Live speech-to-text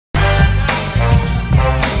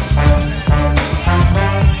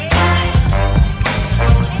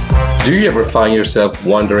Do you ever find yourself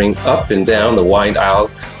wandering up and down the wine aisle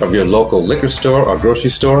of your local liquor store or grocery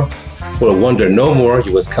store? Well, wonder no more,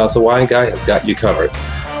 your Wisconsin Wine Guy has got you covered.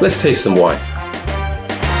 Let's taste some wine.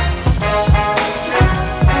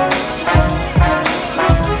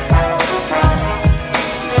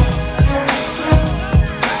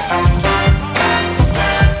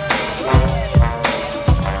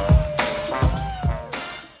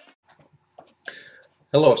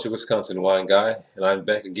 Hello, it's your Wisconsin Wine Guy, and I'm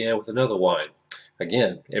back again with another wine.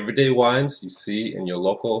 Again, everyday wines you see in your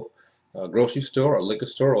local grocery store or liquor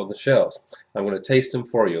store on the shelves. I'm going to taste them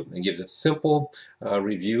for you and give you a simple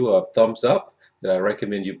review of thumbs up that I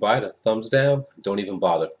recommend you buy, to thumbs down, don't even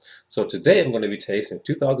bother. So today I'm going to be tasting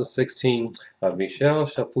 2016 Michel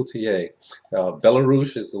Chapoutier.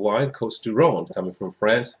 Bellarouche is the wine, Côte du Rhône, coming from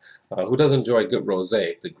France. Who doesn't enjoy a good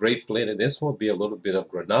rosé? The great blend in this one will be a little bit of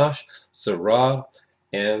Grenache, Syrah,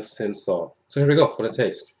 and Cinsault. So here we go for the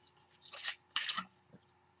taste.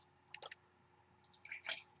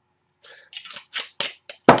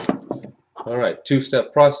 All right,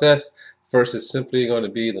 two-step process. First is simply going to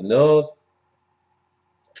be the nose,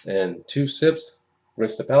 and 2 sips,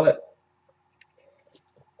 rinse the palate.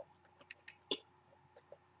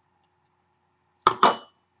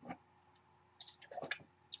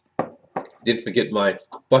 Didn't forget my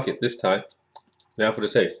bucket this time. Now for the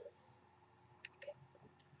taste.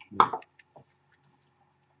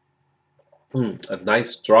 A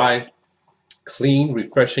nice, dry, clean,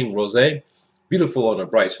 refreshing rosé. Beautiful on a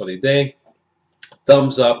bright, sunny day.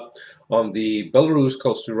 Thumbs up on the Bellarouche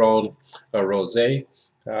Côte du Rhône rosé.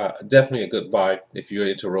 Definitely a good buy if you're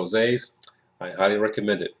into rosés. I highly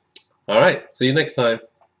recommend it. All right, see you next time.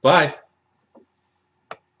 Bye.